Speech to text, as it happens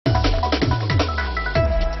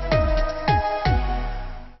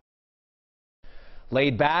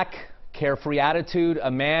Laid back, carefree attitude, a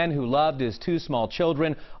man who loved his two small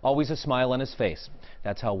children, always a smile on his face.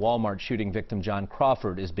 That's how Walmart shooting victim John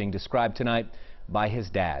Crawford is being described tonight by his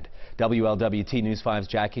dad. WLWT News 5's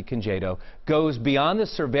Jackie Congedo goes beyond the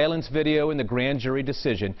surveillance video and the grand jury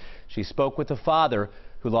decision. She spoke with the father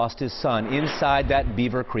who lost his son inside that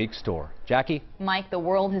Beaver Creek store. Jackie? Mike, the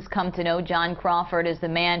world has come to know John Crawford as the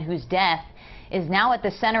man whose death is now at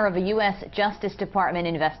the center of a U.S. Justice Department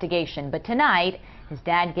investigation. But tonight, his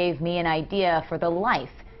dad gave me an idea for the life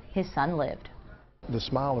his son lived. The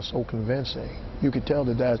smile is so convincing. You could tell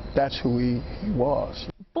that that's who he was.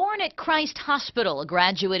 Born at Christ Hospital, a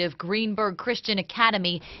graduate of Greenberg Christian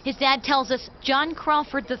Academy, his dad tells us John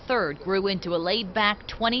Crawford III grew into a laid-back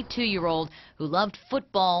 22-year-old who loved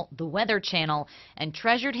football, the Weather Channel, and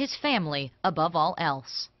treasured his family above all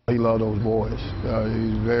else. He loved those boys.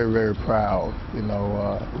 He's very, very proud,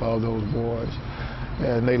 loved those boys,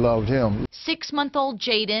 and they loved him. 6-month-old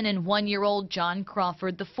Jaden and 1-year-old John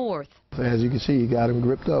Crawford IV. As you can see, he got him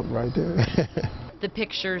gripped up right there. The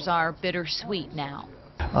pictures are bittersweet now.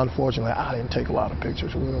 Unfortunately, I didn't take a lot of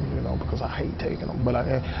pictures with him, because I hate taking them. But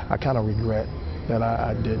I kind of regret that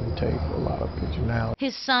I didn't take a lot of pictures now.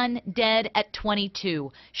 His son dead at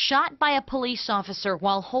 22, shot by a police officer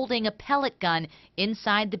while holding a pellet gun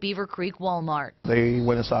inside the Beaver Creek Walmart. They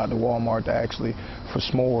went inside the Walmart for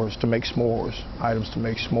s'mores, to make s'mores, items to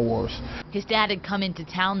make s'mores. His dad had come into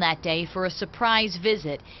town that day for a surprise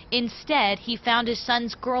visit. Instead, he found his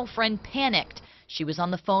son's girlfriend panicked. She was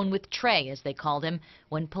on the phone with Trey, as they called him,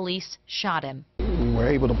 when police shot him. We were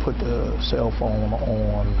able to put the cell phone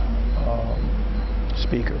on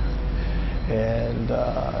speaker, and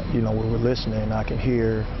we were listening. I could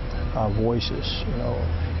hear voices,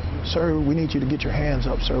 sir, we need you to get your hands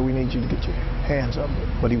up, sir, we need you to get your hands up.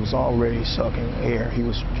 But he was already sucking air. He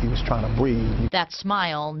was trying to breathe. That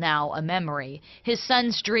smile now a memory. His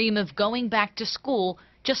son's dream of going back to school,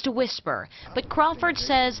 just a whisper. But Crawford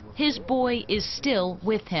says his boy is still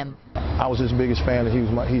with him. I was his biggest fan,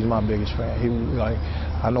 and he's my biggest fan. He was like,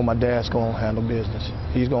 I know my dad's going to handle business.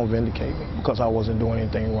 He's going to vindicate me because I wasn't doing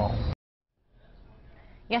anything wrong.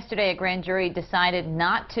 Yesterday, a grand jury decided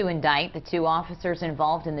not to indict the 2 officers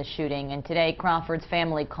involved in the shooting, and today Crawford's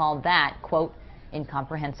family called that, quote,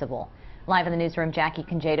 incomprehensible. Live in the newsroom, Jackie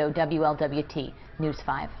Congedo, WLWT News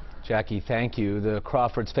 5. Jackie, thank you. The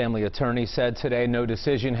Crawford's family attorney said today no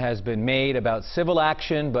decision has been made about civil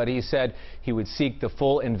action, but he said he would seek the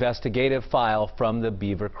full investigative file from the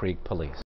Beaver Creek Police.